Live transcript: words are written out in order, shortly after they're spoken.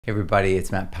Hey everybody,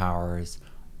 it's Matt Powers.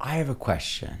 I have a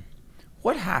question.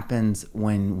 What happens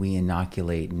when we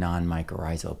inoculate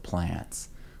non-mycorrhizal plants?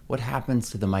 What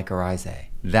happens to the mycorrhizae?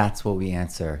 That's what we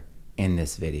answer in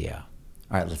this video.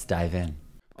 All right, let's dive in.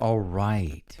 All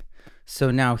right. So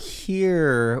now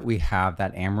here we have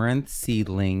that amaranth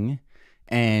seedling,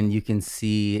 and you can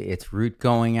see its root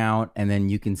going out, and then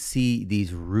you can see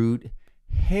these root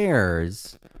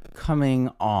hairs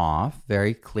coming off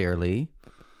very clearly.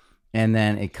 And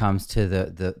then it comes to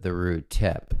the root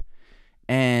tip.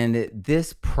 And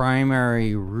this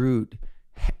primary root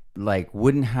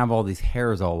wouldn't have all these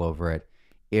hairs all over it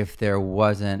if there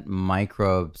wasn't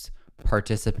microbes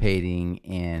participating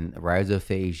in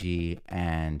rhizophagy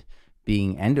and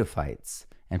being endophytes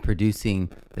and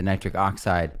producing the nitric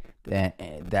oxide that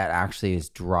actually is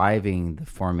driving the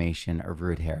formation of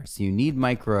root hairs. So you need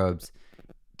microbes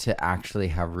to actually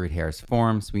have root hairs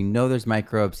form. So we know there's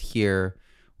microbes here.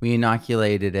 We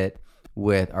inoculated it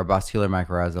with our arbuscular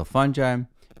mycorrhizal fungi,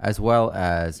 as well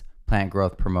as plant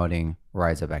growth promoting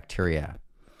rhizobacteria.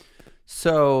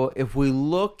 So if we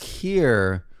look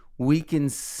here, we can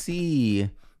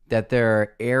see that there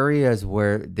are areas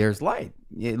where there's light.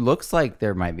 It looks like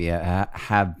there might be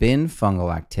have been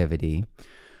fungal activity,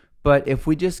 but if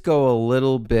we just go a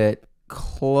little bit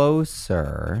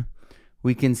closer,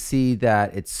 we can see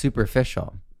that it's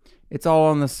superficial. It's all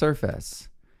on the surface.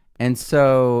 And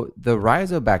so the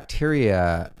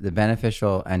rhizobacteria, the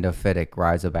beneficial endophytic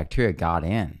rhizobacteria, got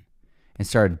in and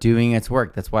started doing its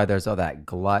work. That's why there's all that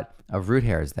glut of root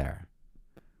hairs there.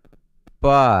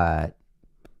 But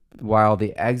while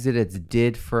the exudates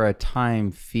did for a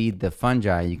time feed the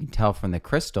fungi, you can tell from the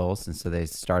crystals, and so they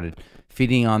started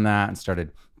feeding on that and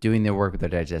started doing their work with their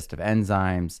digestive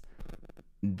enzymes,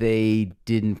 they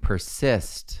didn't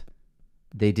persist.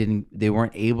 They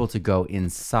weren't able to go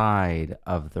inside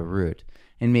of the root.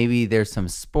 And maybe there's some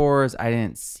spores. I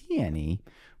didn't see any,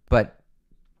 but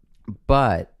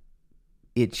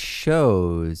it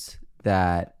shows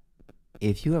that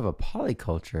if you have a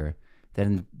polyculture,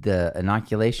 then the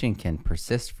inoculation can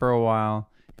persist for a while.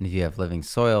 And if you have living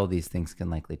soil, these things can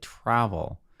likely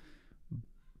travel.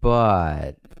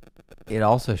 But it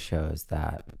also shows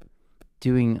that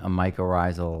doing a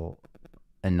mycorrhizal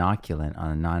inoculant on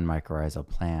a non-mycorrhizal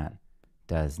plant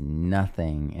does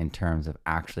nothing in terms of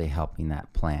actually helping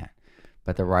that plant,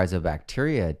 but the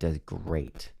rhizobacteria does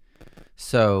great.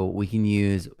 So we can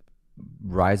use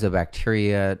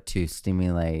rhizobacteria to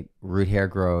stimulate root hair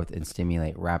growth and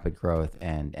stimulate rapid growth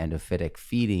and endophytic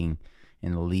feeding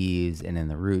in the leaves and in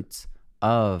the roots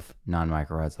of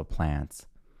non-mycorrhizal plants.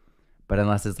 But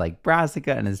unless it's like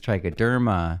brassica and it's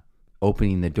trichoderma,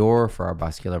 opening the door for our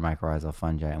arbuscular mycorrhizal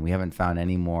fungi, and we haven't found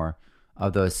any more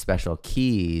of those special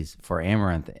keys for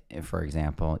amaranth, for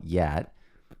example, yet.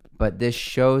 But this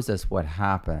shows us what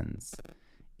happens.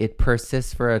 It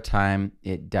persists for a time,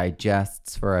 it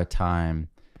digests for a time,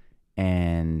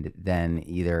 and then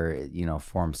either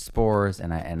forms spores,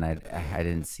 and I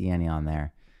didn't see any on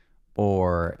there,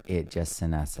 or it just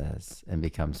senesces and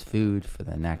becomes food for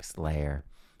the next layer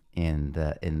in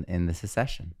the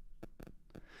succession.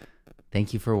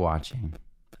 Thank you for watching.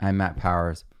 I'm Matt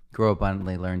Powers. Grow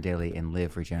abundantly, learn daily, and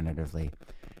live regeneratively.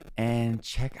 And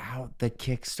check out the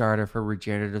Kickstarter for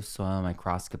regenerative soil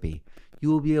microscopy. You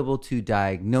will be able to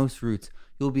diagnose roots.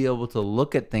 You'll be able to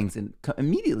look at things and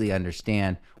immediately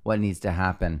understand what needs to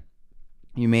happen.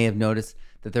 You may have noticed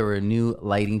that there were new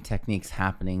lighting techniques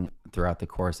happening throughout the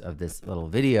course of this little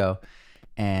video.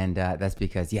 And that's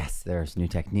because, yes, there's new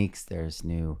techniques, there's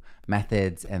new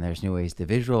methods, and there's new ways to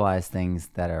visualize things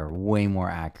that are way more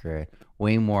accurate,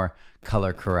 way more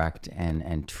color correct,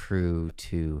 and true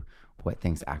to what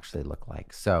things actually look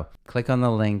like. So click on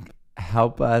the link,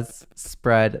 help us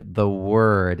spread the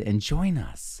word, and join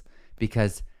us,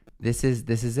 because this is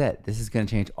it. This is going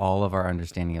to change all of our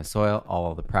understanding of soil, all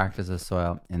of the practice of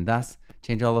soil, and thus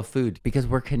change all of food, because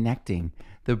we're connecting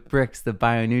the bricks, the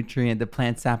bionutrient, the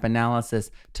plant sap analysis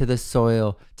to the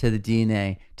soil, to the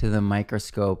DNA, to the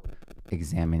microscope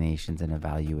examinations and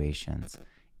evaluations.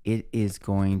 It is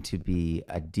going to be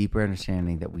a deeper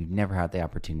understanding that we've never had the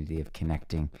opportunity of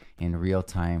connecting in real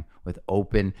time with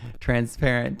open,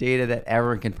 transparent data that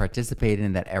everyone can participate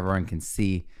in, that everyone can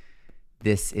see.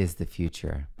 This is the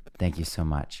future. Thank you so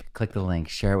much. Click the link,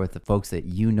 share it with the folks that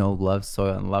you know love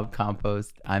soil and love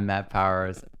compost. I'm Matt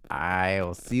Powers. I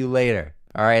will see you later.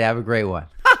 All right, have a great one.